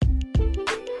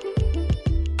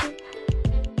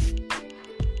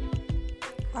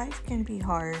life can be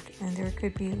hard, and there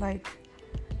could be like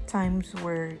times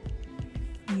where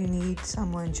you need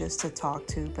someone just to talk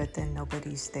to, but then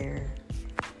nobody's there.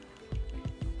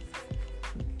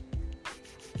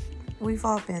 We've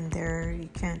all been there. You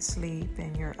can't sleep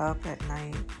and you're up at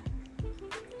night.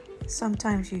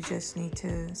 Sometimes you just need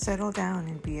to settle down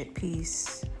and be at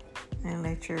peace and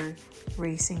let your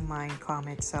racing mind calm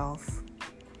itself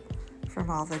from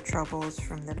all the troubles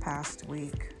from the past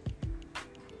week,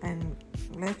 and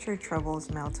let your troubles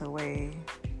melt away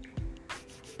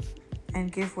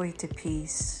and give way to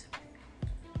peace.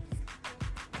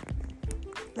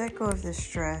 Let go of the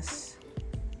stress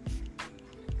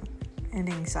and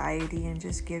anxiety and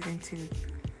just give into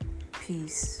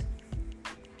peace.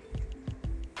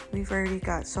 We've already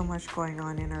got so much going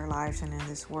on in our lives and in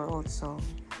this world, so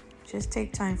just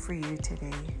take time for you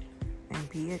today and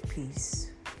be at peace.